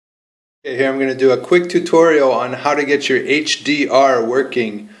Okay, here I'm going to do a quick tutorial on how to get your HDR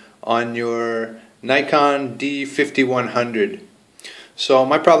working on your Nikon D5100. So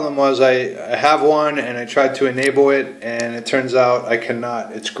my problem was I have one and I tried to enable it and it turns out I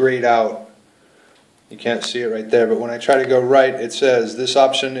cannot. It's grayed out. You can't see it right there, but when I try to go right it says this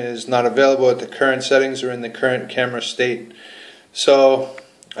option is not available at the current settings or in the current camera state. So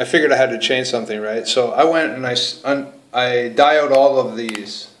I figured I had to change something, right? So I went and I dialed all of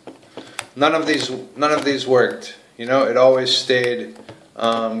these. None of these worked. You know, it always stayed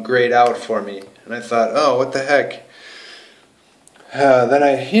grayed out for me, and I thought, oh, what the heck? Then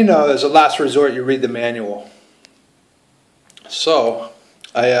as a last resort, you read the manual. So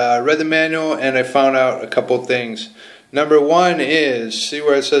I read the manual and I found out a couple things. Number one is, see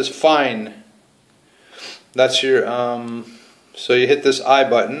where it says fine. That's your so you hit this I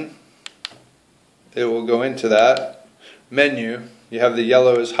button. It will go into that menu. You have the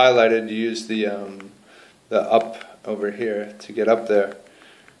yellow is highlighted. You use the up over here to get up there.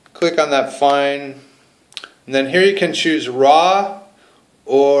 Click on that fine, and then here you can choose RAW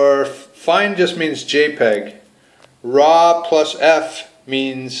or fine. Just means JPEG. RAW+F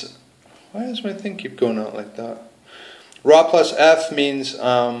means, why does my thing keep going out like that? RAW+F means oops,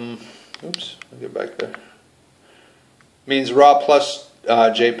 I'll get back there. Means RAW plus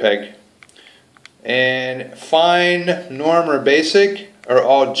JPEG. And fine, norm, or basic are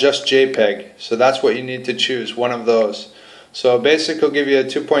all just JPEG. So that's what you need to choose, one of those. So basic will give you a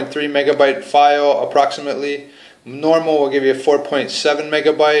 2.3 megabyte file approximately. Normal will give you a 4.7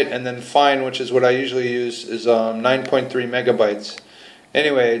 megabyte, and then fine, which is what I usually use, is 9.3 megabytes.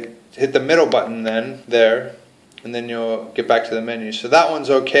 Anyway, hit the middle button then, there, and then you'll get back to the menu. So that one's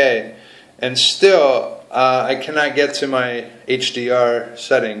okay. And still, I cannot get to my HDR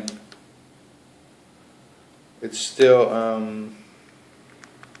setting. It's still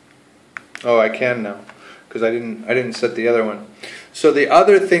oh, I can now because I didn't set the other one. So the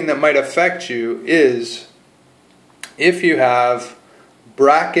other thing that might affect you is if you have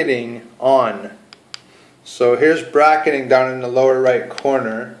bracketing on. So here's bracketing down in the lower right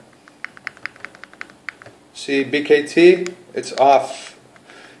corner. See BKT? It's off.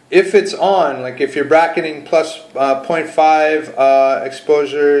 If it's on, like if you're bracketing plus 0.5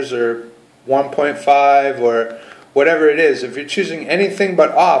 exposures or 1.5 or whatever it is, if you're choosing anything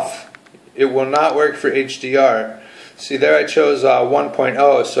but off, it will not work for HDR. See there I chose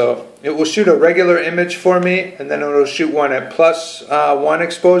 1.0, so it will shoot a regular image for me, and then it will shoot one at plus 1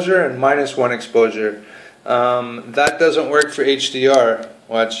 exposure and minus 1 exposure. That doesn't work for HDR.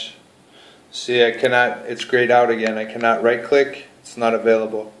 Watch. See, I cannot, it's grayed out again. I cannot right click, it's not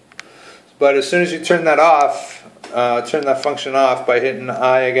available. But as soon as you turn that off, turn that function off by hitting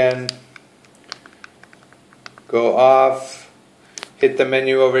I again, go off, hit the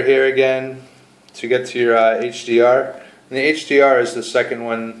menu over here again to get to your HDR. And the HDR is the second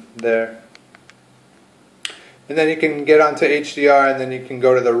one there. And then you can get onto HDR, and then you can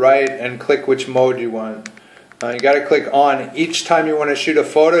go to the right and click which mode you want. You got to click on. Each time you want to shoot a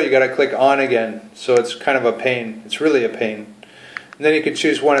photo, you got to click on again. So it's kind of a pain. It's really a pain. And then you can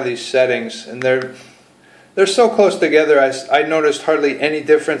choose one of these settings, and they're so close together. I noticed hardly any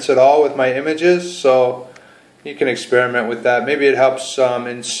difference at all with my images. So you can experiment with that. Maybe it helps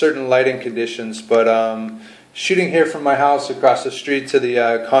in certain lighting conditions, but shooting here from my house across the street to the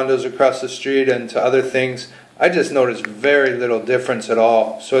condos across the street and to other things, I just noticed very little difference at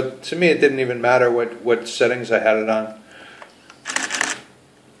all. So to me it didn't even matter what settings I had it on.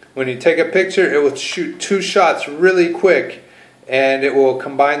 When you take a picture, it will shoot 2 shots really quick, and it will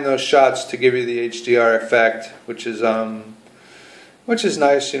combine those shots to give you the HDR effect, which is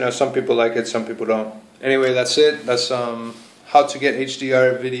nice. You know, some people like it, some people don't. Anyway, that's it. That's how to get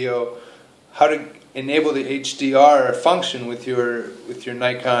HDR video, how to enable the HDR function with your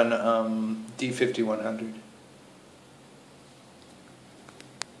Nikon D5100.